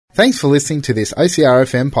Thanks for listening to this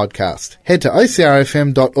OCRFM podcast. Head to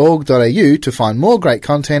ocrfm.org.au to find more great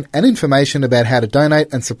content and information about how to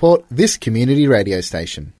donate and support this community radio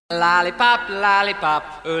station. Lollipop,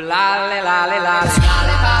 lollipop, ooh lolly, lolly,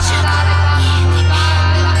 lolly.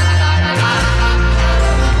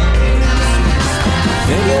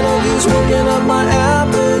 Thinking of you's working up my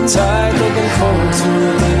appetite. Looking forward to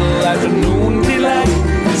a little afternoon delight.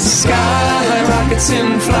 Sky rockets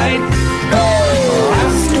in flight. Oh,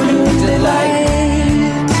 afternoon delight.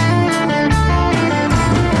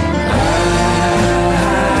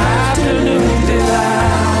 Afternoon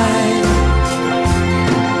delight.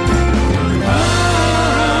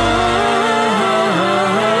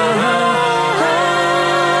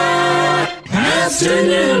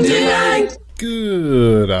 Afternoon delight.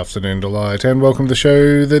 Good afternoon, Delight, and welcome to the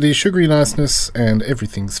show that is sugary niceness and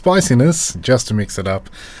everything spiciness, just to mix it up,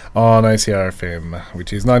 on OCRFM,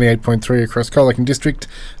 which is 98.3 across Colac District,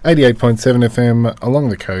 88.7 FM along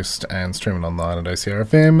the coast, and streaming online at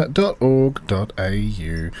ocrfm.org.au.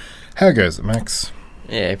 How goes it, Max?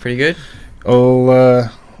 Yeah, pretty good. All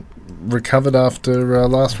recovered after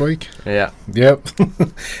last week? Yeah, Yep.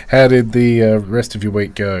 How did the rest of your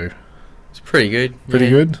week go? it's pretty good. Pretty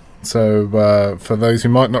good? So, for those who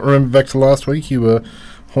might not remember back to last week, you were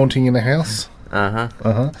haunting in a house. Uh-huh.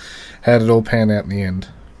 How did it all pan out in the end?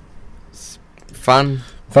 Fun.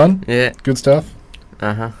 Fun? Yeah. Good stuff?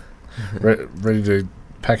 Uh-huh. Ready to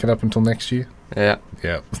pack it up until next year? Yeah.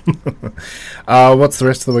 Yeah. What's the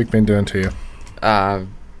rest of the week been doing to you?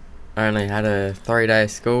 Only had a 3-day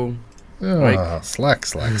school. Oh, slack.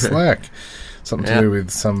 Something to Yeah. do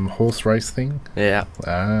with some horse race thing? Yeah.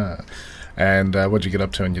 And what'd you get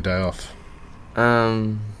up to on your day off?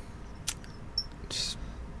 Just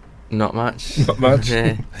not much. Not much?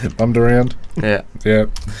 Yeah. Bummed around? Yeah. Yeah.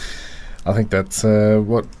 I think that's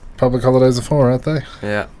what public holidays are for, aren't they?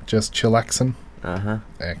 Yeah. Just chillaxing. Uh-huh.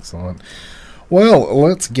 Excellent. Well,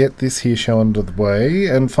 let's get this here show under the way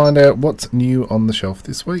and find out what's new on the shelf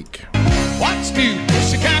this week. What's new,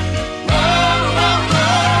 pussycat? Whoa, whoa,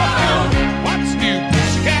 whoa. What's new,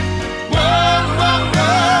 pussycat? Whoa, whoa,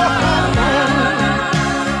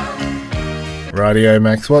 whoa. Rightio,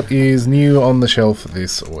 Max, what is new on the shelf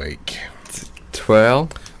this week? Twirl.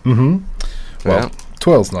 Mm-hmm. Well, Yeah.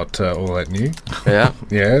 Twirl's not all that new. Yeah.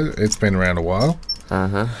 Yeah, it's been around a while.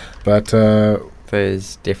 Uh-huh. But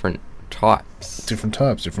There's different types. different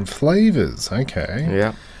types, different flavours. Okay.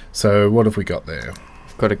 Yeah. So what have we got there?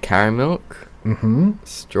 I've got a caramel, Mm-hmm.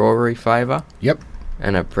 strawberry flavour, Yep.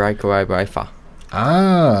 and a breakaway wafer.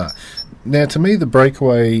 Ah. Now, to me, the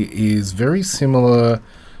breakaway is very similar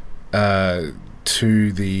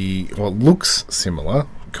to the... Well, it looks similar,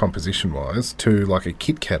 composition-wise, to like a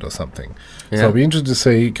Kit Kat or something. So Yeah. I'll be interested to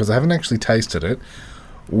see, because I haven't actually tasted it,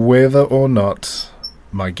 whether or not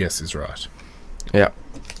my guess is right. Yeah.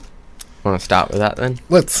 Want to start with that then?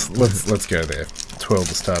 Let's go there. Twirl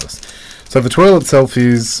to start us. So the twirl itself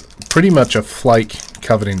is pretty much a flake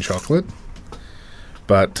covered in chocolate,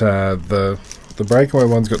 but the breakaway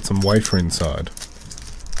one's got some wafer inside.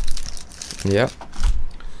 Yep.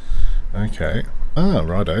 Okay. Ah,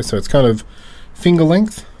 righto. So it's kind of finger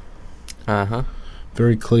length, Uh-huh.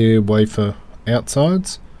 very clear wafer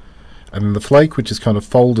outsides, and then the flake, which is kind of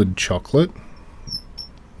folded chocolate,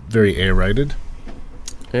 very aerated,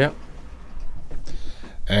 Yep.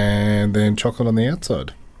 and then chocolate on the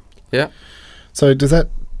outside. Yep. So does that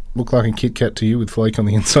look like a Kit Kat to you with flake on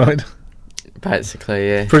the inside? Basically,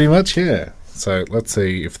 yeah. Pretty much, yeah. So let's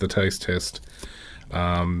see if the taste test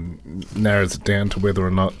narrows it down to whether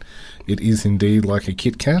or not it is indeed like a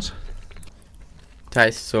Kit Kat.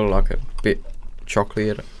 Tastes sort of like a bit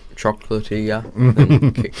chocolatey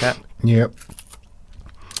than Kit Kat. Yep.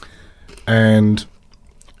 And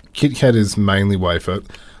Kit Kat is mainly wafer.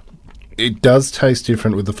 It does taste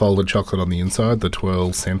different with the folded chocolate on the inside, the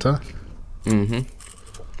twirl centre. Mm-hmm.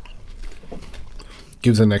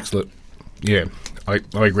 Gives an excellent... Yeah, I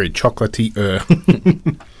agree. Chocolatey,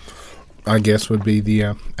 I guess, would be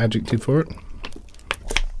the adjective for it.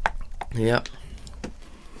 Yep.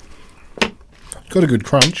 Got a good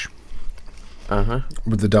crunch Uh-huh.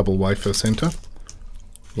 with the double wafer centre.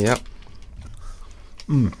 Yep.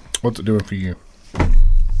 What's it doing for you?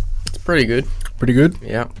 It's pretty good. Pretty good?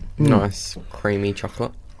 Yep. Nice creamy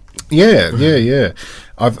chocolate. Yeah.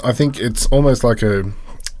 I think it's almost like a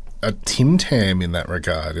Tim Tam in that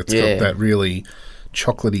regard. It's Yeah. got that really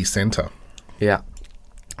chocolatey centre. Yeah.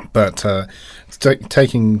 But it's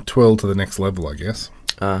taking twirl to the next level, I guess.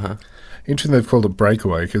 Uh-huh. Interesting they've called it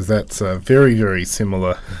breakaway, because that's very, very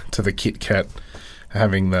similar to the Kit Kat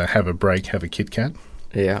having the have a break, have a Kit Kat.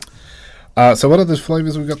 Yeah. So what other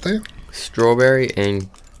flavours we got there? Strawberry and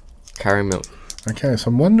Caramilk. Okay, so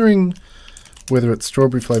I'm wondering whether it's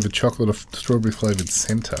strawberry flavoured chocolate or strawberry flavoured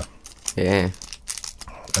centre. Yeah.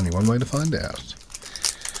 Only one way to find out.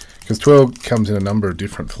 Because twirl comes in a number of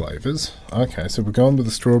different flavours. Okay, so we're going with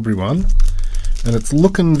the strawberry one. And it's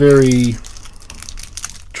looking very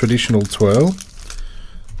traditional twirl.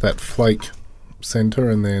 That flake centre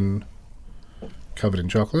and then covered in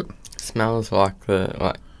chocolate. Smells like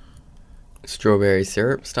the strawberry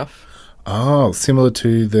syrup stuff. Oh, similar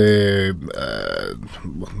to their,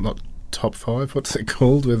 not top 5, what's it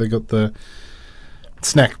called? Where they got the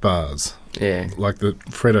snack bars. Yeah. Like the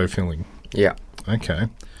Freddo filling. Yeah. Okay.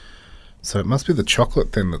 So it must be the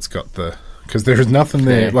chocolate then that's got the... Because there is nothing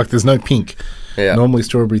there. Yeah. Like there's no pink. Yeah. Normally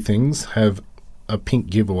strawberry things have a pink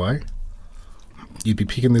giveaway. You'd be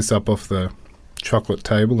picking this up off the chocolate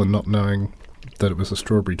table and not knowing that it was a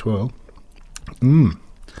strawberry twirl. The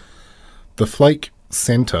flake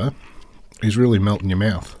centre is really melting your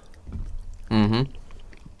mouth. Mm-hmm.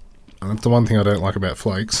 And that's the one thing I don't like about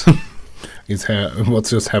flakes, is what's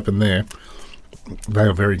just happened there. They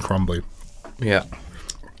are very crumbly. Yeah.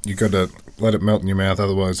 You got to let it melt in your mouth,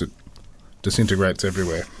 otherwise it disintegrates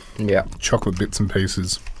everywhere. Yeah. Chocolate bits and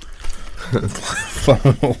pieces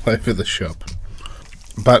flying all over the shop.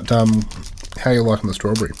 But how you liking the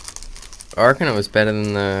strawberry? I reckon it was better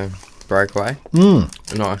than the Breakaway. A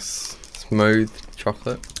nice, smooth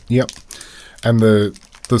chocolate. Yep. And the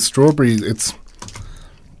strawberry,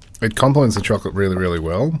 it complements the chocolate really, really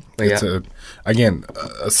well. Yeah. It's a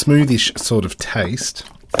smoothish sort of taste.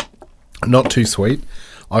 Not too sweet.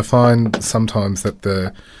 I find sometimes that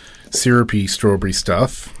the syrupy strawberry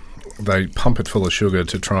stuff, they pump it full of sugar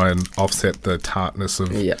to try and offset the tartness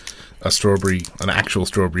of an actual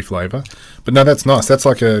strawberry flavour. But no, that's nice. That's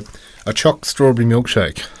like a choc strawberry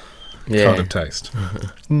milkshake kind of taste.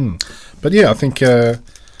 But yeah, I think...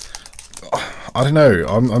 I don't know.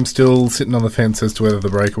 I'm still sitting on the fence as to whether the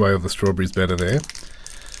Breakaway or the strawberry's better there.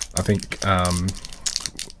 I think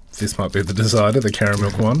this might be the decider, the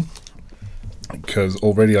Caramilk one, because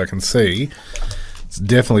already I can see it's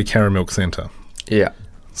definitely Caramilk centre. Yeah.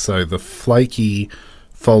 So the flaky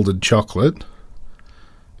folded chocolate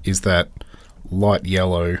is that light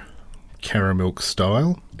yellow Caramilk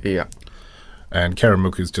style. Yeah. And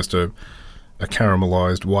Caramilk is just a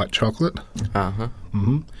caramelised white chocolate. Uh-huh.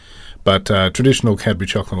 But traditional Cadbury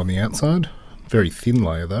chocolate on the outside, very thin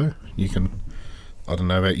layer though. You can, I don't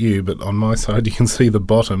know about you, but on my side you can see the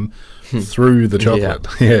bottom through the chocolate.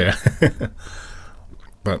 Yeah.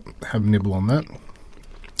 But have a nibble on that.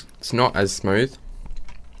 It's not as smooth.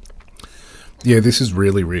 Yeah, this is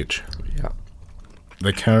really rich. Yeah.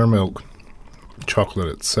 The Caramilk chocolate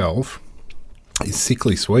itself is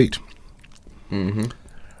sickly sweet. Mm-hmm.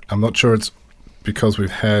 I'm not sure it's because we've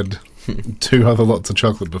had 2 other lots of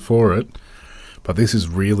chocolate before it, but this is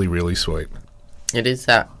really, really sweet. It is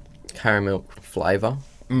that Caramilk flavour.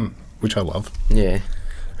 Which I love. Yeah.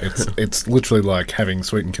 It's literally like having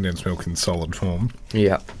sweetened condensed milk in solid form.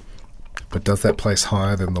 Yeah. But does that place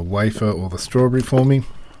higher than the wafer or the strawberry for me?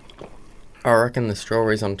 I reckon the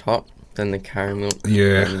strawberry's on top, then the Caramilk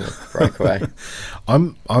Yeah. and the Breakaway.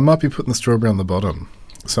 I might be putting the strawberry on the bottom.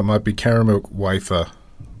 So it might be Caramilk, wafer,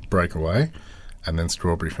 Breakaway, and then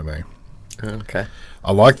strawberry for me. Okay.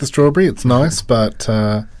 I like the strawberry, it's nice, but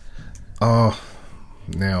now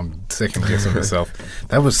I'm second guessing myself.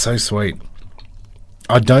 That was so sweet.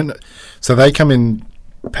 So they come in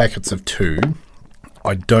packets of 2.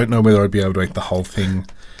 I don't know whether I'd be able to eat the whole thing.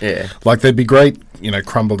 Yeah. Like they'd be great,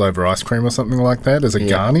 crumbled over ice cream or something like that as a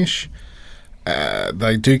garnish.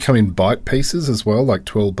 They do come in bite pieces as well, like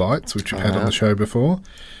 12 bites, which we've had on the show before.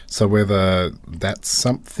 So whether that's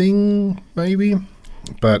something, maybe.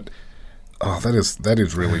 But, that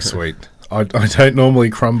is really sweet. I don't normally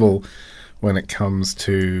crumble when it comes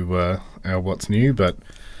to our What's New, but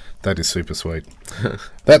that is super sweet.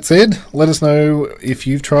 That said, let us know if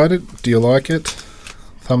you've tried it. Do you like it?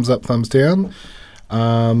 Thumbs up, thumbs down.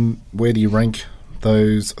 Where do you rank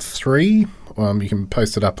those 3? You can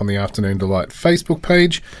post it up on the Afternoon Delight Facebook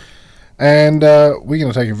page. And we're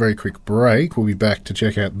going to take a very quick break. We'll be back to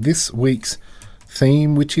check out this week's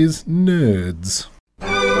theme, which is nerds.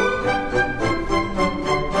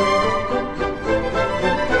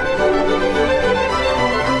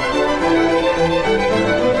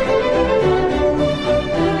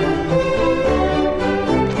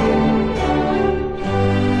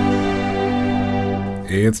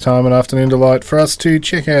 It's time at Afternoon Delight for us to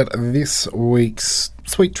check out this week's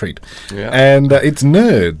sweet treat. Yeah. And it's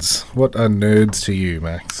nerds. What are nerds to you,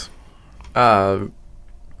 Max?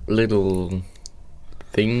 Little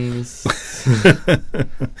things.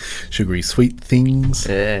 Sugary sweet things.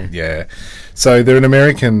 Yeah. Yeah. So they're an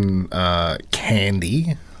American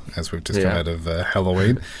candy, as we've just come Yeah. out of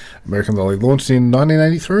Halloween. American Lolly, launched in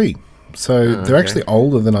 1983. So they're okay. actually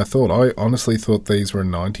older than I thought. I honestly thought these were a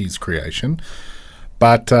 90s creation.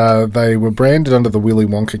 But they were branded under the Willy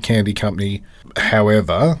Wonka Candy Company.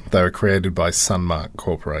 However, they were created by Sunmark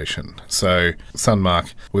Corporation. So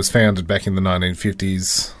Sunmark was founded back in the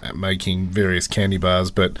 1950s, making various candy bars,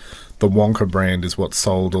 but the Wonka brand is what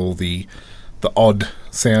sold all the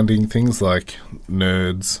odd-sounding things like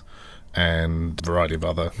Nerds and a variety of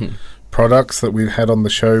other products that we've had on the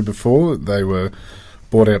show before. They were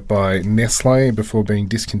bought out by Nestle before being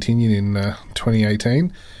discontinued in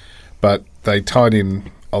 2018. But they tied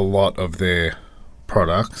in a lot of their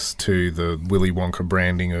products to the Willy Wonka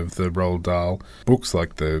branding of the Roald Dahl books,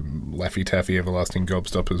 like the Laffy Taffy, Everlasting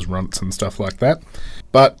Gobstoppers, Runts and stuff like that.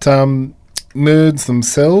 But Nerds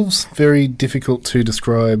themselves, very difficult to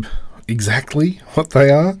describe exactly what they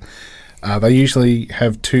are. They usually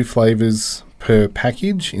have 2 flavours per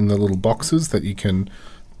package in the little boxes that you can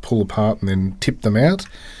pull apart and then tip them out.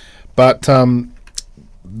 But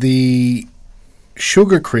the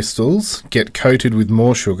sugar crystals get coated with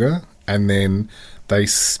more sugar, and then they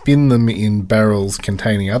spin them in barrels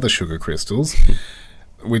containing other sugar crystals,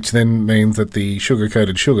 which then means that the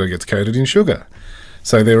sugar-coated sugar gets coated in sugar.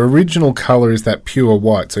 So their original colour is that pure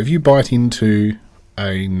white. So if you bite into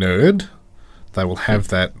a Nerd, they will have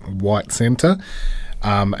that white centre,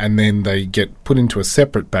 and then they get put into a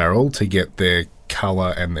separate barrel to get their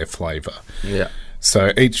colour and their flavour. Yeah.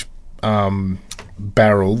 So each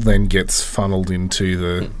barrel then gets funneled into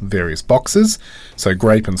the various boxes. So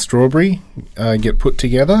grape and strawberry get put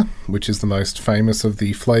together, which is the most famous of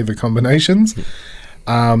the flavour combinations.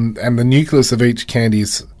 And the nucleus of each candy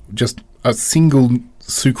is just a single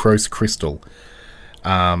sucrose crystal.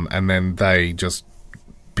 And then they just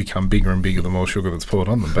become bigger and bigger the more sugar that's poured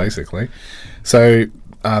on them, basically. So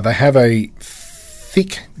they have a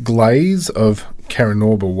thick glaze of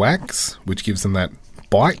Carnauba wax, which gives them that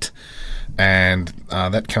bite, and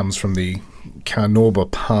that comes from the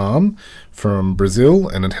Carnauba palm from Brazil,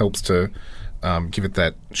 and it helps to give it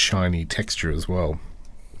that shiny texture as well.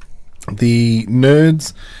 The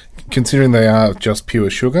Nerds, considering they are just pure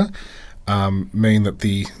sugar, mean that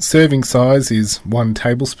the serving size is 1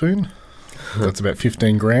 tablespoon. That's about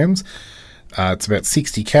 15 grams. It's about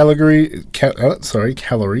 60 calories,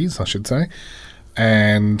 I should say.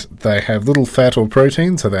 And they have little fat or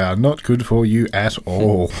protein, so they are not good for you at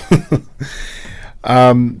all.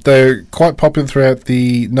 They're quite popular throughout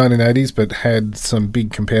the 1980s, but had some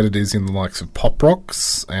big competitors in the likes of Pop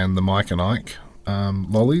Rocks and the Mike and Ike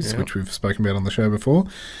lollies, which we've spoken about on the show before.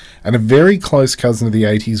 And a very close cousin of the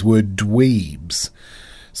 80s were Dweebs.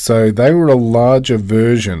 So they were a larger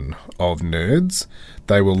version of Nerds.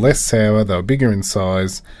 They were less sour, they were bigger in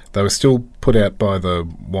size, they were still put out by the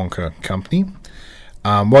Wonka company.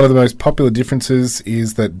 One of the most popular differences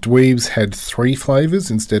is that Dweebs had 3 flavours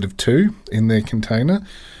instead of 2 in their container,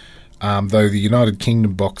 though the United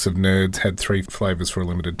Kingdom box of Nerds had 3 flavours for a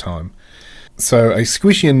limited time. So a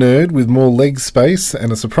squishier Nerd with more leg space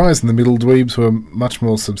and a surprise in the middle. Dweebs were much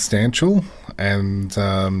more substantial, and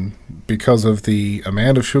because of the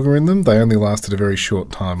amount of sugar in them, they only lasted a very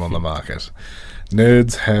short time on the market.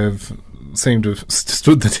 Nerds seem to have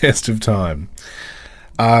stood the test of time.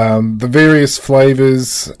 The various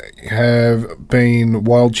flavours have been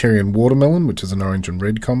wild cherry and watermelon, which is an orange and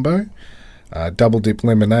red combo, double dip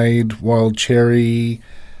lemonade, wild cherry,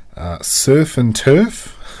 surf and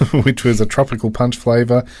turf, which was a tropical punch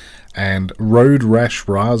flavour, and road rash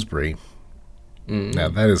raspberry. Now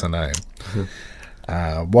that is a name.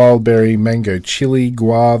 Wild berry, mango chili,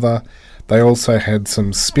 guava. They also had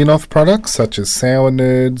some spin-off products such as sour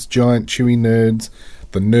Nerds, giant chewy Nerds,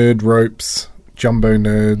 the Nerd ropes, jumbo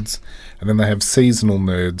Nerds, and then they have seasonal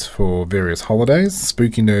Nerds for various holidays.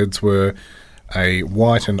 Spooky Nerds were a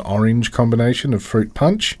white and orange combination of fruit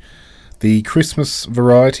punch. The Christmas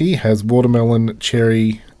variety has watermelon,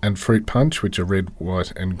 cherry, and fruit punch, which are red,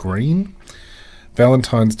 white, and green.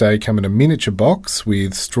 Valentine's Day come in a miniature box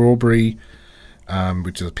with strawberry,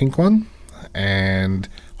 which is a pink one, and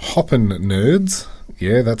Hoppin' Nerds,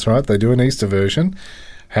 yeah, that's right, they do an Easter version,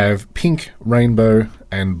 have pink rainbow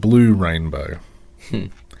and blue rainbow.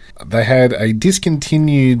 They had a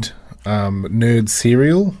discontinued Nerd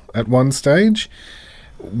cereal at one stage,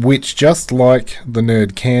 which, just like the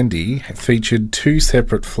Nerd candy, featured 2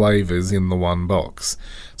 separate flavours in the one box.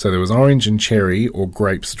 So there was orange and cherry or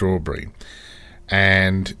grape strawberry.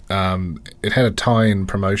 And it had a tie-in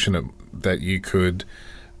promotion that you could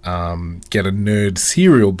get a Nerd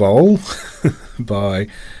cereal bowl by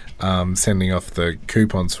sending off the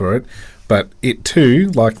coupons for it. But it too,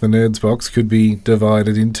 like the Nerds box, could be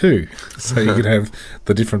divided in two. So you could have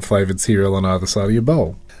the different flavoured cereal on either side of your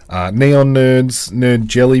bowl. Neon Nerds, Nerd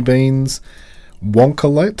Jelly Beans,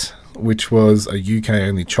 Wonkalet, which was a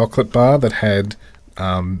UK-only chocolate bar that had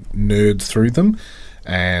nerds through them.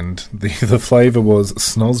 And the flavour was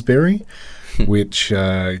Snosberry, which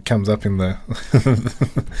comes up in the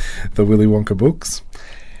the Willy Wonka books.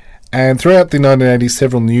 And throughout the 1980s,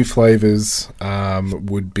 several new flavours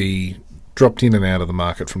would be dropped in and out of the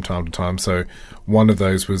market from time to time. So one of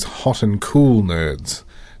those was Hot and Cool Nerds,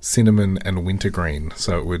 cinnamon and wintergreen.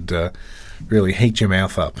 So it would really heat your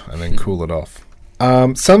mouth up and then cool it off.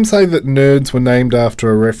 Some say that Nerds were named after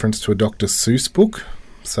a reference to a Dr. Seuss book.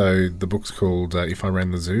 So the book's called If I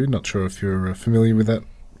Ran the Zoo. Not sure if you're familiar with that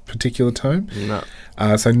particular tome. No.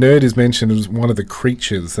 So Nerd is mentioned as one of the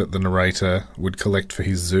creatures that the narrator would collect for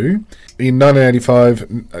his zoo. In 1985,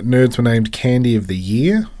 Nerds were named Candy of the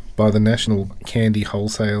Year by the National Candy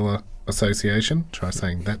Wholesaler Association. Try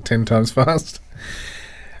saying that 10 times fast.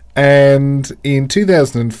 And in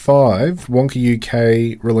 2005, Wonka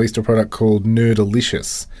UK released a product called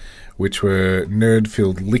Nerdalicious, which were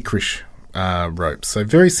nerd-filled licorice ropes. So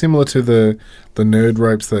very similar to the nerd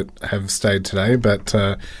ropes that have stayed today, but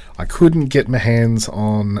I couldn't get my hands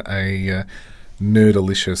on a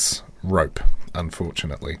Nerdalicious rope,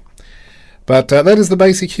 unfortunately. But that is the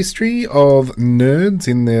basic history of nerds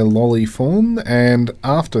in their lolly form, and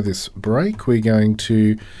after this break we're going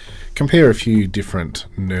to compare a few different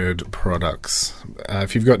nerd products.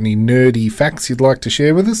 If you've got any nerdy facts you'd like to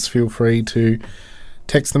share with us, feel free to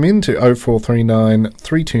text them in to 0439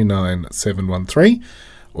 329 713,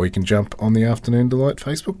 or you can jump on the Afternoon Delight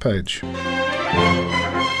Facebook page.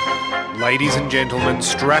 Ladies and gentlemen,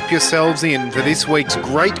 strap yourselves in for this week's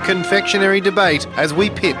great confectionery debate as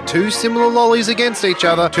we pit two similar lollies against each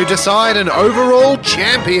other to decide an overall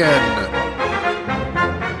champion.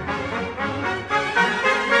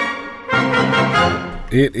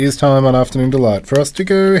 It is time on Afternoon Delight for us to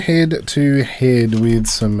go head to head with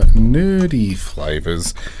some nerdy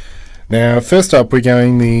flavours. Now, first up, we're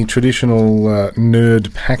going the traditional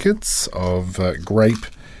nerd packets of grape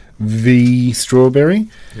v strawberry.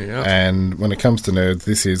 Yeah. And when it comes to nerds,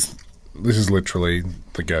 this is literally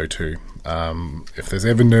the go-to. If there's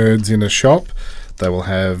ever nerds in a shop, they will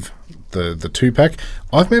have the 2-pack.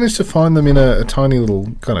 I've managed to find them in a tiny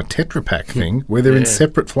little kind of Tetra Pak thing where they're in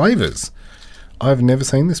separate flavours. I've never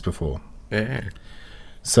seen this before. Yeah.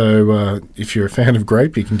 So if you're a fan of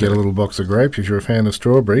grape, you can get a little box of grape. If you're a fan of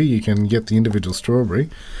strawberry, you can get the individual strawberry.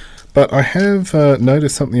 But I have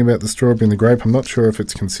noticed something about the strawberry and the grape. I'm not sure if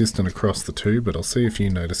it's consistent across the two, but I'll see if you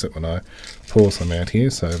notice it when I pour some out here.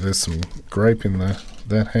 So there's some grape in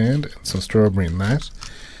that hand and some strawberry in that.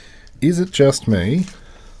 Is it just me,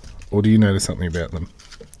 or do you notice something about them?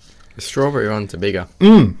 The strawberry ones are bigger.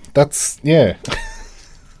 Yeah.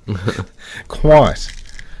 Quite.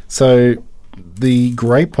 So the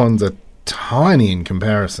grape ones are tiny in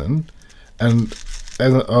comparison, and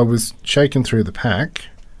as I was shaking through the pack,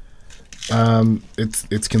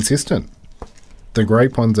 it's consistent. The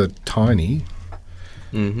grape ones are tiny,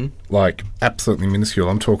 like absolutely minuscule.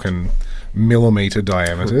 I'm talking millimetre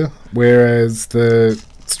diameter, whereas the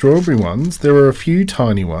strawberry ones, there are a few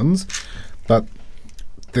tiny ones, but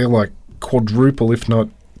they're like quadruple, if not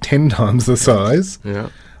 10 times the size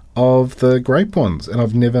of the grape ones, and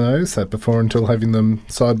I've never noticed that before until having them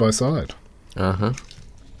side by side.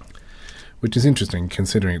 Which is interesting,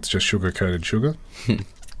 considering it's just sugar-coated sugar.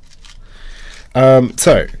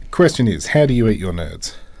 So, question is, how do you eat your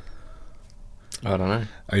nerds? I don't know.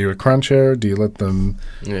 Are you a cruncher? Do you let them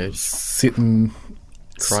Just sit and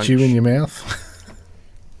crunch. stew in your mouth?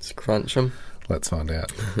 Just crunch them. Let's find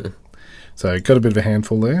out. So, got a bit of a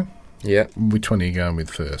handful there. Yeah. Which one are you going with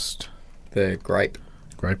first? The grape.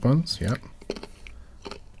 Grape ones, yeah.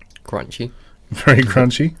 Crunchy. Very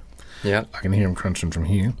crunchy. Yeah. I can hear them crunching from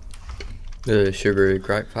here. The sugary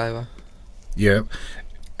grape flavour. Yeah.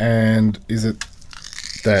 And is it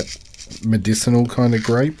that medicinal kind of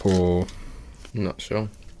grape, or... Not sure.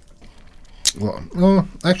 Well,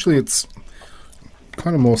 actually, it's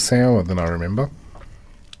kind of more sour than I remember.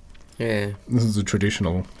 Yeah. This is a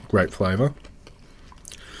traditional grape flavour.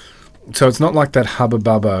 So it's not like that Hubba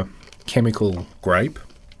Bubba chemical grape.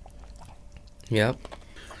 Yep.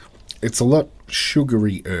 It's a lot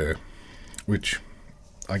sugary-er, which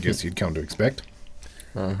I guess you'd come to expect.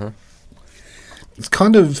 It's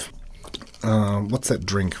kind of... what's that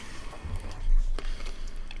drink?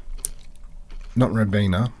 Not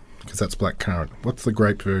Ribena, because that's blackcurrant. What's the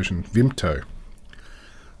grape version? Vimto.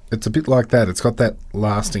 It's a bit like that. It's got that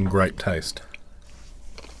lasting grape taste.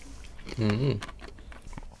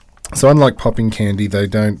 So unlike popping candy, they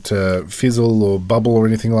don't fizzle or bubble or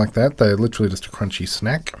anything like that. They're literally just a crunchy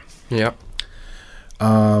snack. Yep.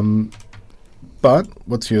 But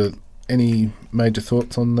what's any major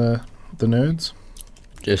thoughts on the nerds?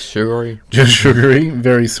 Just sugary. Just sugary,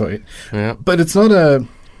 very sweet. Yeah. But it's not a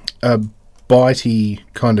bitey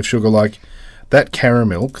kind of sugar like that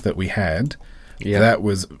caramilk that we had. Yeah. That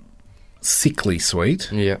was sickly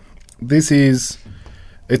sweet. Yeah.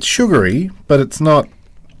 It's sugary, but it's not.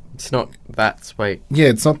 It's not that sweet. Yeah,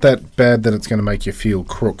 it's not that bad that it's going to make you feel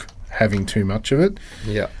crook having too much of it.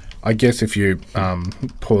 Yeah. I guess if you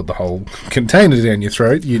poured the whole container down your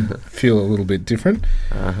throat, you'd feel a little bit different.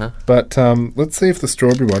 Uh-huh. But let's see if the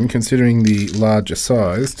strawberry one, considering the larger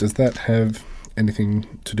size, does that have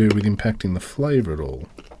anything to do with impacting the flavour at all?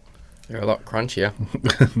 They're a lot crunchier.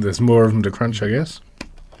 There's more of them to crunch, I guess.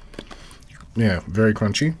 Yeah, very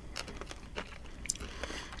crunchy.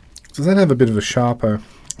 Does that have a bit of a sharper,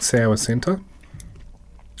 sour centre?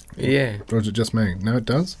 Yeah. Or is it just me? No, it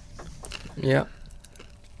does. Yeah.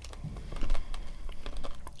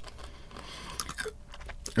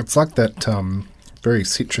 It's like that very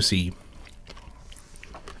citrusy,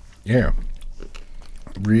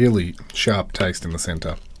 really sharp taste in the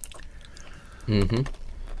centre. Mm-hmm.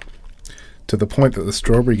 To the point that the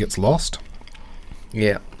strawberry gets lost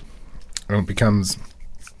Yeah. and it becomes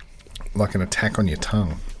like an attack on your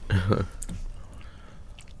tongue.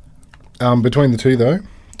 Between the two, though,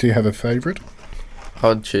 do you have a favourite?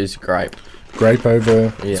 I'd choose grape. Grape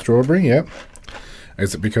over Yeah. strawberry, yep.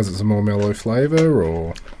 Is it because it's a more mellow flavour,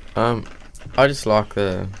 or...? I just like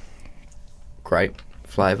the grape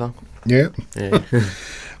flavour. Yeah. Yeah.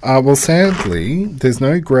 Well, sadly, there's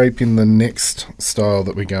no grape in the next style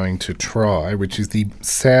that we're going to try, which is the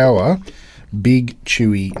sour, big,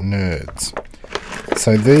 chewy nerds.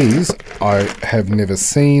 So these I have never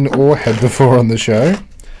seen or had before on the show,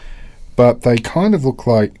 but they kind of look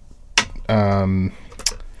like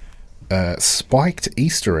spiked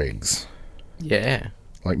Easter eggs, Yeah.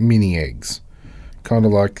 like mini eggs. Kind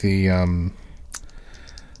of like the,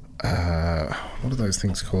 what are those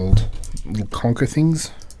things called? Little conker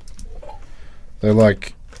things? They're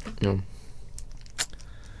like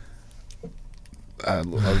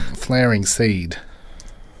a flowering seed.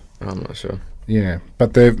 I'm not sure. Yeah,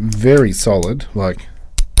 but they're very solid. Like,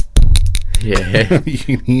 Yeah. you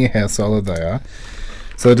can hear how solid they are.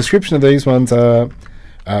 So the description of these ones are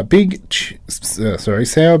sour, big, chewy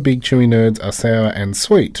nerds are sour and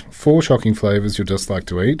sweet. 4 shocking flavours you'll just like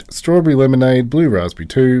to eat. Strawberry lemonade, blue raspberry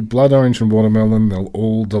too, blood orange and watermelon, they'll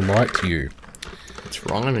all delight you. It's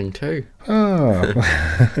rhyming too. Oh.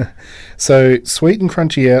 So, sweet and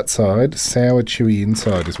crunchy outside, sour, chewy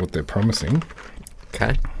inside is what they're promising.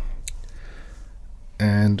 Okay.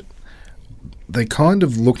 And they're kind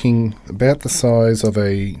of looking about the size of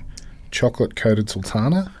a chocolate-coated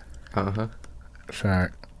sultana. Uh-huh. So,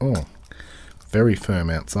 very firm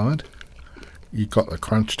outside. You got the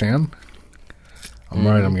crunch down. I'm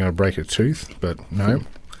worried I'm going to break a tooth, but no.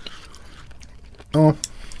 Oh,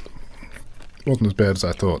 wasn't as bad as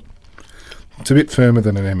I thought. It's a bit firmer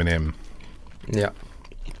than an M&M. Yeah.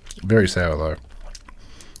 Very sour, though.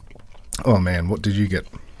 Oh, man, what did you get?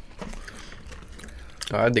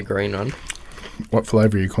 I had the green one. What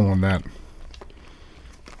flavour are you calling that?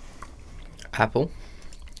 Apple.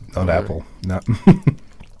 Not apple. No.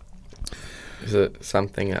 Is it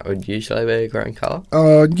something that would usually be a green colour?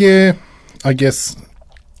 Yeah. I guess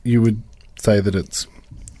you would say that it's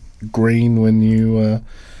green when you...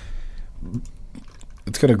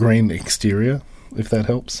 it's got a green exterior, if that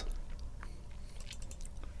helps.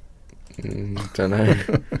 Don't know.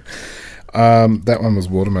 That one was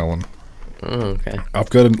watermelon. Oh, okay. I've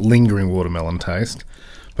got a lingering watermelon taste,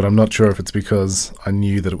 but I'm not sure if it's because I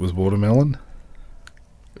knew that it was watermelon.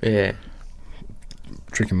 Yeah.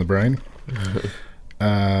 Tricking the brain.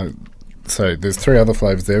 So there's 3 other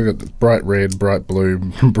flavours there. We've got the bright red, bright blue,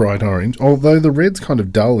 bright orange. Although the red's kind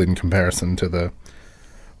of dull in comparison to the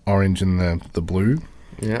orange and the blue.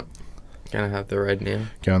 Yep. Gonna have the red now.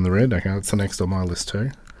 Go on the red. Okay, that's the next on my list too.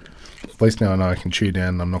 At least now I know I can chew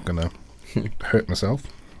down and I'm not going to hurt myself.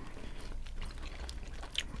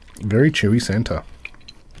 Very chewy centre.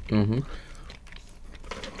 Mm-hmm.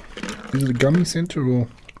 Is it a gummy centre or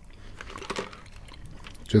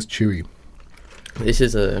just chewy? This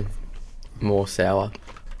is a more sour.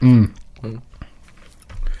 And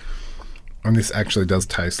this actually does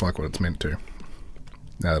taste like what it's meant to.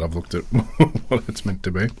 Now that I've looked at what it's meant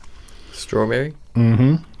to be. Strawberry?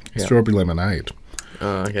 Mm-hmm. Yeah. Strawberry lemonade.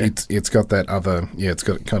 Oh, okay. It's got that other... Yeah, it's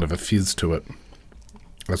got kind of a fizz to it.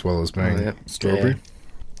 as well as being yeah. strawberry.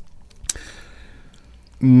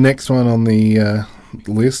 Next one on the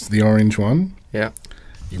list, the orange one. Yeah.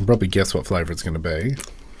 You can probably guess what flavour it's going to be.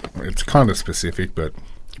 It's kind of specific, but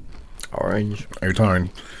Orange. it's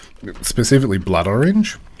orange. Specifically blood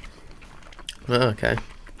orange. Oh, okay.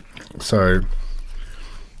 So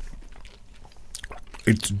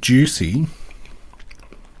it's juicy,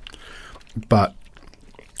 but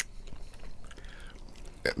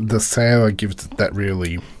the sour gives it that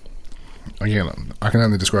really, again, I can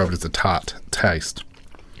only describe it as a tart taste.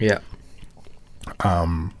 Yeah.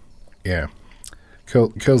 Yeah.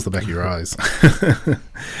 Curls the back of your eyes.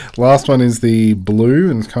 Last one is the blue,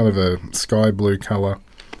 and it's kind of a sky blue colour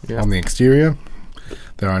Yeah. on the exterior.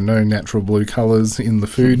 There are no natural blue colours in the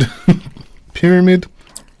food pyramid.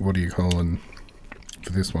 What are you calling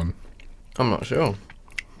for this one? I'm not sure.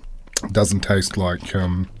 Doesn't taste like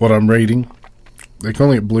what I'm reading. They're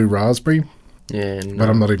calling it blue raspberry, Yeah. No. but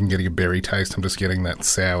I'm not even getting a berry taste. I'm just getting that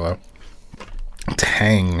sour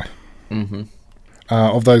tang. Mm-hmm.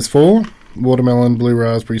 Of those four, watermelon, blue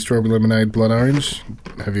raspberry, strawberry lemonade, blood orange,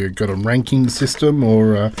 have you got a ranking system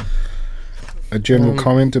or a general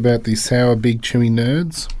comment about the sour, big, chewy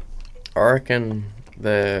nerds? I reckon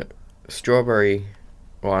the strawberry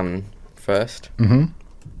one first. Mm-hmm.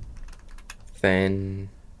 Then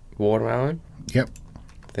watermelon. Yep.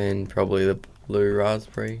 Then probably the blue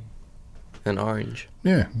raspberry and orange.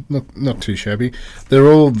 Yeah, not too shabby. They're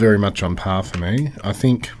all very much on par for me. I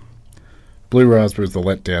think blue raspberry is the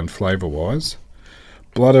letdown flavour-wise.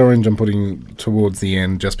 Blood orange I'm putting towards the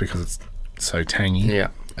end just because it's so tangy. Yeah.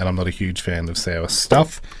 And I'm not a huge fan of sour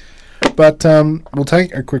stuff. But we'll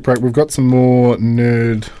take a quick break. We've got some more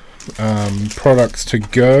nerd products to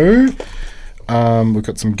go. We've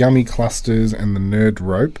got some gummy clusters and the nerd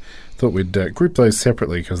rope. Thought we'd group those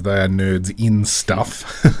separately because they are nerds in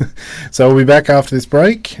stuff. So we'll be back after this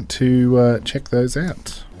break to check those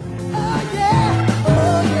out.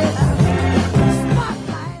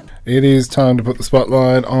 It is time to put the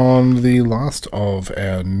spotlight on the last of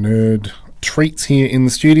our nerd treats here in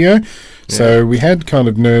the studio. So we had kind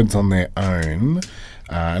of nerds on their own.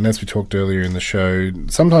 And as we talked earlier in the show,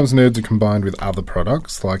 sometimes nerds are combined with other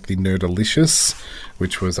products, like the Nerdalicious,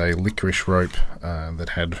 which was a licorice rope that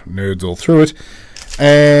had nerds all through it.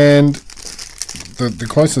 And the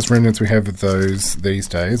closest remnants we have of those these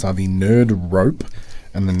days are the Nerd Rope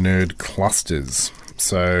and the Nerd Clusters.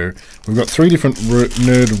 So we've got three different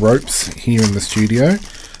Nerd Ropes here in the studio.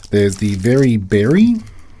 There's the Very Berry,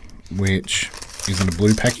 which is in a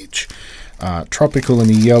blue package. Tropical in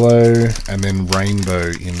a yellow, and then rainbow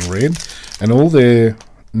in red. And all their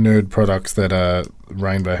nerd products that are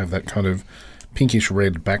rainbow have that kind of pinkish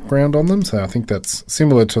red background on them. So I think that's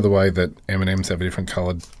similar to the way that M&Ms have a different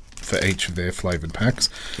coloured for each of their flavoured packs.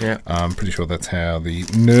 Yeah. I'm pretty sure that's how the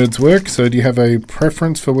nerds work. So do you have a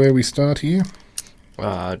preference for where we start here?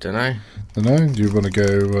 I don't know. No? Do you want to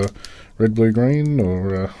go red, blue, green,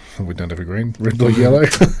 or we don't have a green? Red, blue, yellow?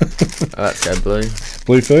 Let's go blue.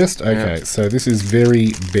 Blue first? Okay, Yeah. so this is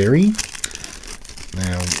Very Berry.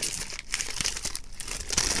 Now, it's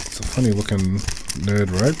a funny looking nerd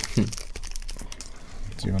rope.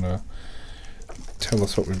 Do you want to tell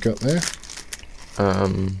us what we've got there?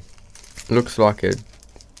 Looks like a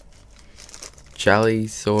jelly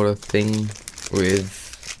sort of thing with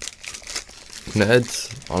nerds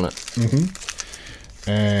on it. Mm-hmm.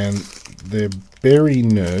 And they're berry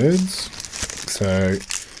nerds. So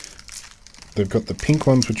they've got the pink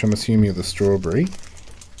ones, which I'm assuming are the strawberry.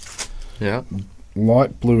 Yeah.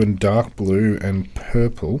 Light blue and dark blue and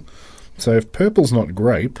purple. So if purple's not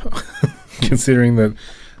grape, considering that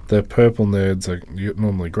the purple nerds are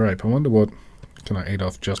normally grape, I wonder what can I eat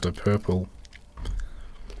off just a purple.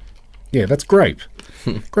 Yeah, that's grape.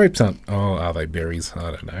 Grapes aren't... Oh, are they berries?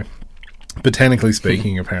 I don't know. Botanically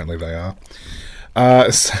speaking, apparently they are.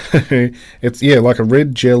 So it's, like a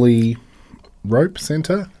red jelly rope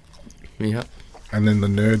centre. Yeah. And then the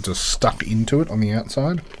nerds are stuck into it on the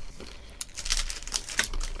outside.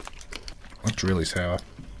 That's really sour.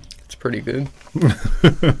 It's pretty good.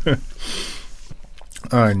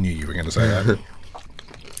 I knew you were going to say that.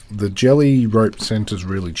 The jelly rope centre's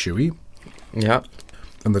really chewy. Yeah.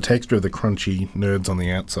 And the texture of the crunchy nerds on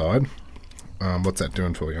the outside, what's that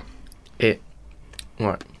doing for you? It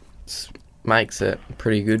makes it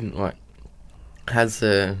pretty good. Like, has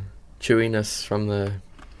the chewiness from the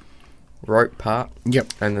rope part. Yep.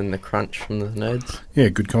 And then the crunch from the nerds. Yeah,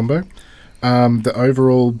 good combo. The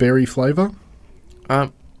overall berry flavour?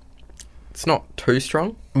 It's not too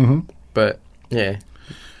strong. Mm-hmm. But yeah,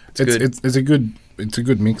 it's good. It's a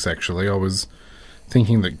good mix actually. I was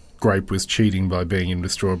thinking that grape was cheating by being in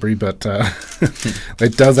with strawberry, but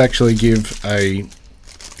it does actually give a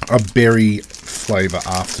berry flavour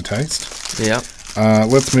aftertaste. Yep.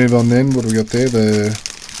 Let's move on then. What do we got there? The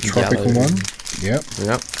tropical Yellow. one. Yep.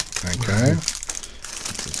 Yep. Okay.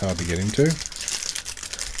 It's hard to get into.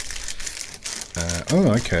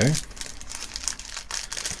 Okay.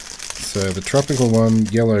 So the tropical one,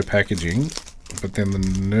 yellow packaging, but then the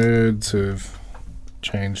nerds have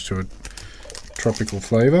changed to a tropical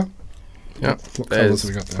flavour. Yep. What colours There's have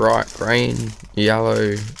we got there? bright green,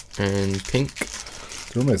 yellow, and pink.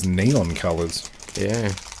 They're almost neon colours.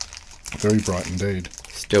 Yeah. Very bright indeed.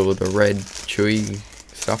 Still the red, chewy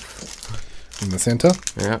stuff. In the centre.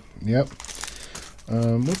 Yeah. Yep.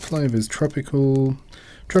 What flavours? Tropical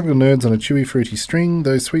nerds on a chewy fruity string.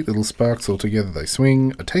 Those sweet little sparks all together they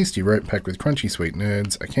swing. A tasty rope packed with crunchy sweet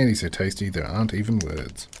nerds. A candy so tasty there aren't even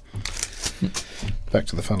words. Back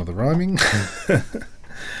to the fun of the rhyming.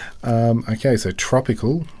 Okay, so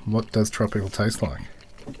tropical. What does tropical taste like?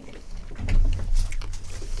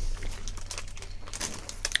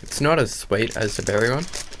 It's not as sweet as the berry one.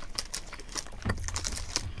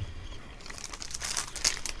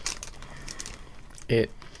 It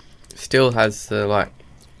still has the, like,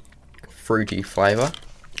 fruity flavour.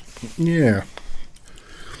 Yeah.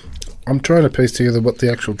 I'm trying to piece together what the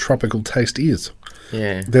actual tropical taste is.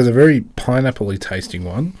 Yeah. There's a very pineapple-y tasting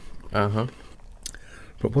one. Uh-huh.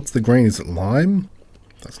 But what's the green? Is it lime?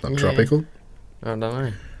 That's not Yeah. tropical. I don't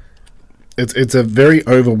know. It's a very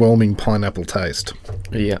overwhelming pineapple taste.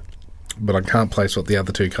 Yeah. But I can't place what the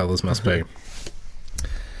other two colours must be.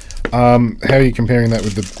 How are you comparing that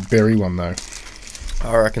with the berry one, though?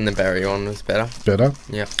 I reckon the berry one was better. Better?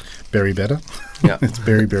 Yeah. Berry better? Yeah. It's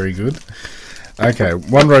very, very good. Okay,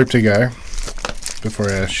 one rope to go before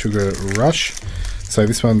our sugar rush. So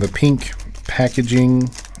this one, the pink packaging,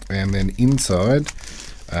 and then inside,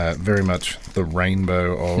 very much the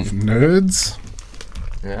rainbow of nerds.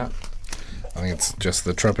 Yeah. I think it's just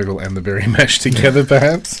the tropical and the berry mashed together,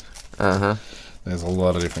 perhaps. Uh-huh. There's a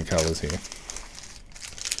lot of different colours here.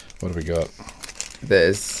 What have we got?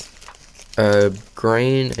 There's a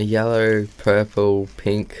green, a yellow, purple,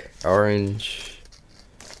 pink, orange.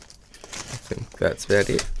 I think that's about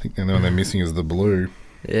it. I think the only one they're missing is the blue.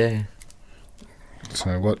 Yeah.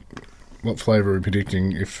 So what flavour are we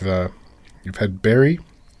predicting? If you've had berry,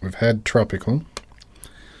 we've had tropical.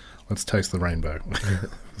 Let's taste the rainbow.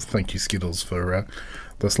 Thank you, Skittles, for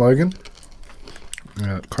the slogan.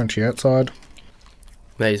 Crunchy outside.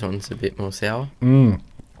 These ones a bit more sour.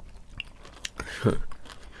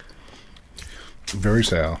 Very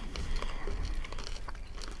sour.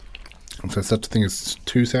 So such a thing as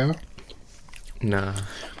too sour? Nah.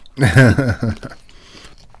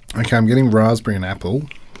 Okay, I'm getting raspberry and apple.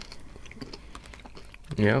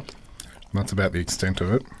 Yep. That's about the extent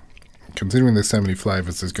of it. Considering there's so many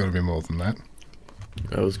flavours, there's got to be more than that.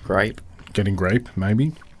 It was grape. Getting grape,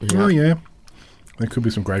 maybe. Yeah. Oh, yeah. There could be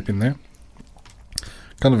some grape in there.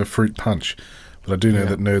 Kind of a fruit punch. But I do know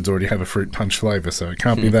that nerds already have a fruit punch flavour, so it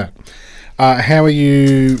can't be that. How are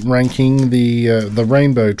you ranking the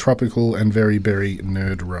rainbow, tropical, and very berry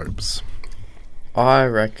nerd ropes? I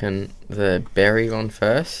reckon the berry one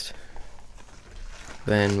first.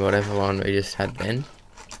 Then whatever one we just had then.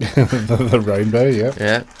 the rainbow, yeah.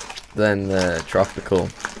 Yeah. Then the tropical.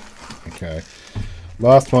 Okay.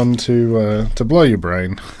 Last one to blow your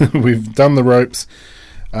brain. We've done the ropes.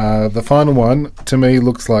 The final one, to me,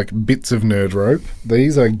 looks like bits of nerd rope.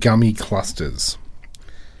 These are gummy clusters.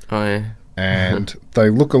 Oh, yeah. And they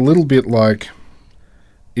look a little bit like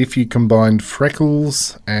if you combined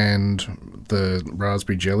Freckles and the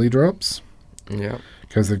raspberry jelly drops. Yep.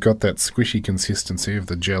 Because they've got that squishy consistency of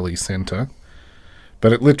the jelly centre.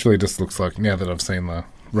 But it literally just looks like, now that I've seen the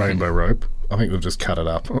rainbow rope, I think they've just cut it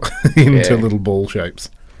up into little ball shapes.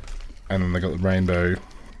 And then they've got the rainbow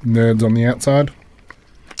nerds on the outside.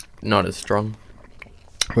 Not as strong.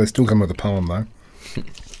 They still come with a poem, though.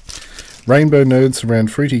 Rainbow nerds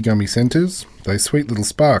surround fruity gummy centres. They sweet little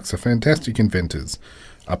sparks are fantastic inventors.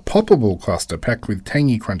 A poppable cluster packed with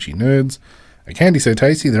tangy, crunchy nerds. A candy so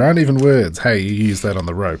tasty there aren't even words. Hey, you used that on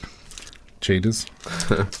the rope. Cheaters.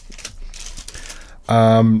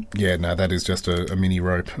 Yeah, no, that is just a mini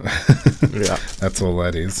rope. Yeah. That's all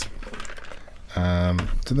that is.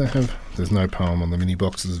 Do they have... There's no poem on the mini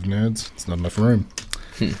boxes of nerds. It's not enough room.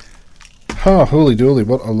 Oh, holy dooly,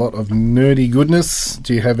 what a lot of nerdy goodness.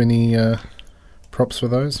 Do you have any props for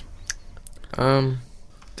those?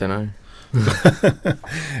 Dunno.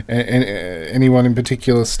 Anyone in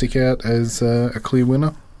particular stick out as a clear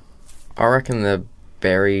winner? I reckon the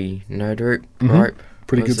berry node rope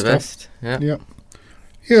Pretty was good the stuff. best. Yeah.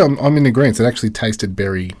 Yeah, I'm in agreement. It actually tasted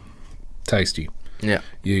berry tasty. Yeah.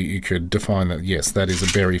 You could define that, yes, that is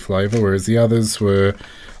a berry flavour, whereas the others were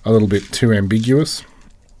a little bit too ambiguous.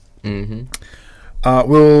 Mm-hmm.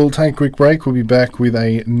 We'll take a quick break. We'll be back with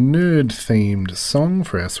a nerd-themed song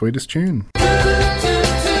for our sweetest tune.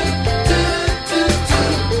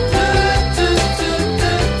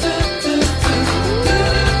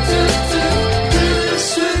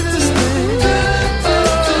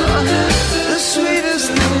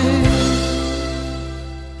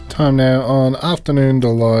 Time now on Afternoon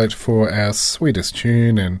Delight for our sweetest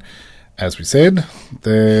tune, and as we said,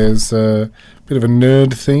 there's a bit of a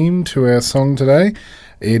nerd theme to our song today.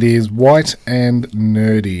 It is White and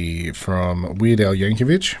Nerdy from Weird Al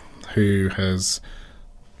Yankovic, who has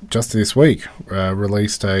just this week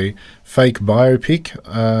released a fake biopic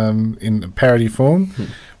in parody form,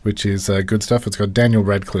 which is good stuff. It's got Daniel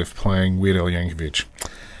Radcliffe playing Weird Al Yankovic.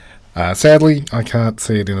 Sadly, I can't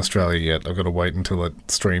see it in Australia yet. I've got to wait until it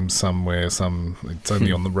streams somewhere. It's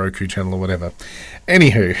only on the Roku channel or whatever.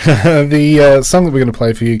 Anywho, the song that we're going to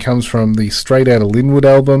play for you comes from the Straight Outta Linwood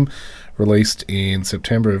album, released in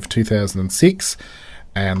September of 2006.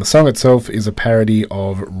 And the song itself is a parody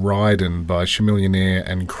of Ridin' by Chamillionaire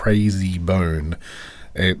and Crazy Bone.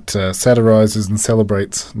 It satirises and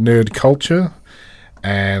celebrates nerd culture.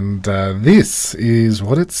 And this is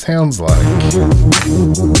what it sounds like.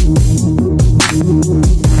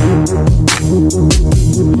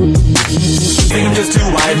 Think just too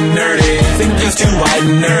white and nerdy. Think just too white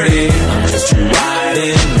and nerdy. I'm just too white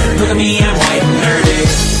and nerdy. Look at me, I'm white and nerdy.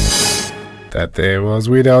 That there was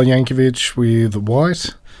Weird Al Yankovic with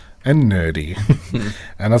White and Nerdy.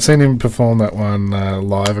 And I've seen him perform that one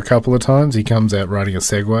live a couple of times. He comes out riding a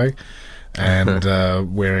Segway and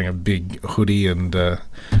wearing a big hoodie and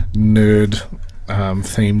nerd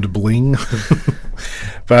themed bling.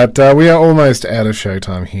 But we are almost out of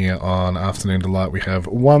showtime here on Afternoon Delight. We have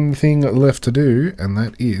one thing left to do, and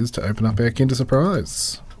that is to open up our Kinder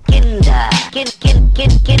Surprise. Kinder, Kinder,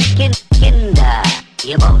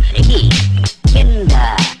 you won't forget.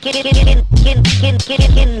 Kinder, Kinder,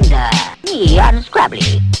 me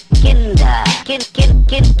unscrabbly. Kinder,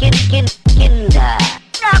 Kinder.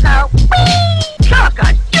 Choco, wee! Choco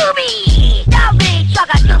doobie! Doubly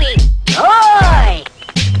choco doobie! Oi!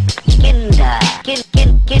 Kinder,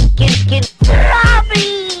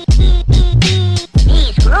 Robbie!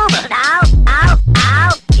 He's grooving now.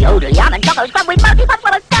 Ow! Yodel yum and choco scrub with multi-punch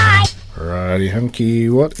will die! Righty hunky,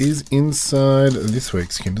 what is inside this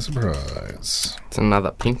week's Kinder Surprise? It's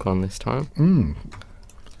another pink one this time. And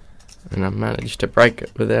I managed to break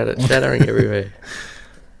it without it shattering everywhere.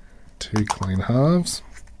 2 clean halves.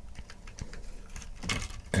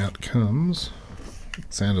 Out comes.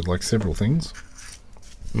 It sounded like several things.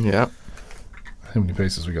 Yeah. How many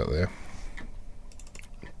pieces we got there?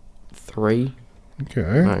 3.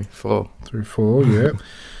 Okay. No, 4. Through 4, yeah.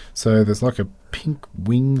 So there's like a pink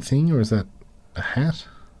wing thing, or is that a hat?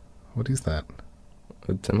 What is that?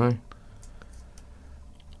 I don't know.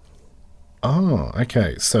 Oh,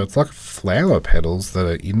 okay. So it's like flower petals that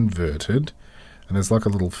are inverted, and there's like a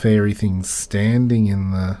little fairy thing standing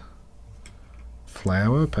in the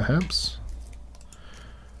flower, perhaps?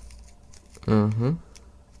 Mm-hmm.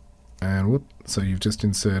 And what? So you've just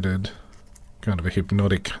inserted kind of a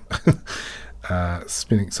hypnotic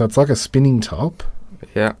spinning. So it's like a spinning top,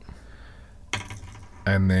 Yeah.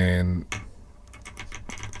 and then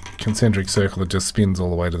concentric circle that just spins all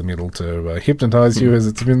the way to the middle to hypnotise you as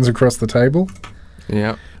it spins across the table.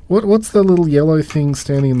 Yeah. What's the little yellow thing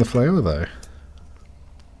standing in the flower, though?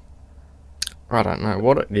 I don't know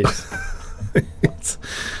what it is.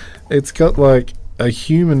 It's got like a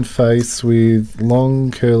human face with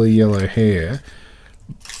long curly yellow hair.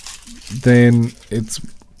 Then is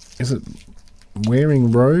it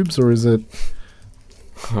wearing robes, or is it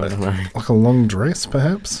I don't know. like a long dress,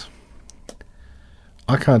 perhaps?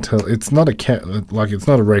 I can't tell. It's not it's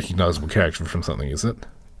not a recognisable character from something, is it?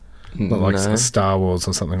 Not like No. Star Wars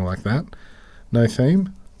or something like that. No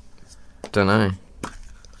theme. Don't know.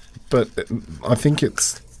 But I think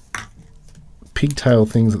it's pigtail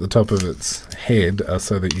things at the top of its head are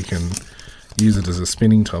so that you can use it as a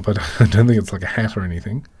spinning top. I don't think it's like a hat or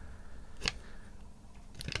anything.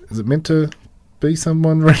 Is it meant to be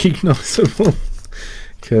someone recognisable?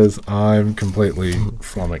 Because I'm completely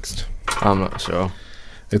flummoxed. I'm not sure.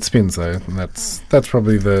 It spins though, and that's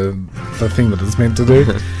probably the thing that it's meant to do.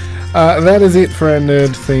 That is it for our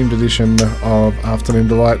nerd-themed edition of Afternoon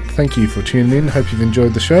Delight. Thank you for tuning in. Hope you've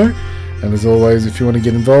enjoyed the show. And as always, if you want to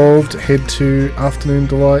get involved, head to Afternoon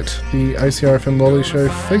Delight, the OCRFM Lolly Show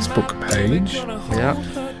Facebook page.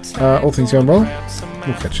 Yeah. All things going well.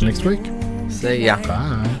 We'll catch you next week. See ya.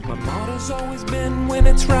 Bye. My motto's has always been when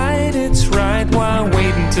it's right, why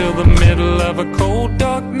wait until the middle of a cold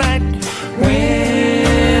dark night,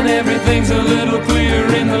 when everything's a little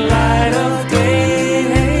clearer in the light of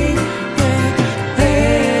day,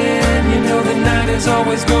 and you know the night is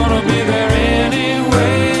always gonna be there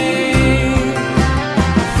anyway.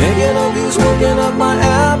 Thinking of you's working up my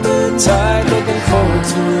appetite, looking forward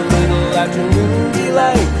to a little afternoon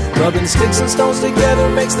delight. Rubbing sticks and stones together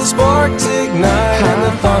makes the sparks ignite, and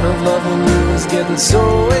the thought of loving you is getting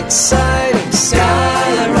so exciting.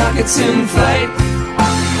 Sky like rockets in flight,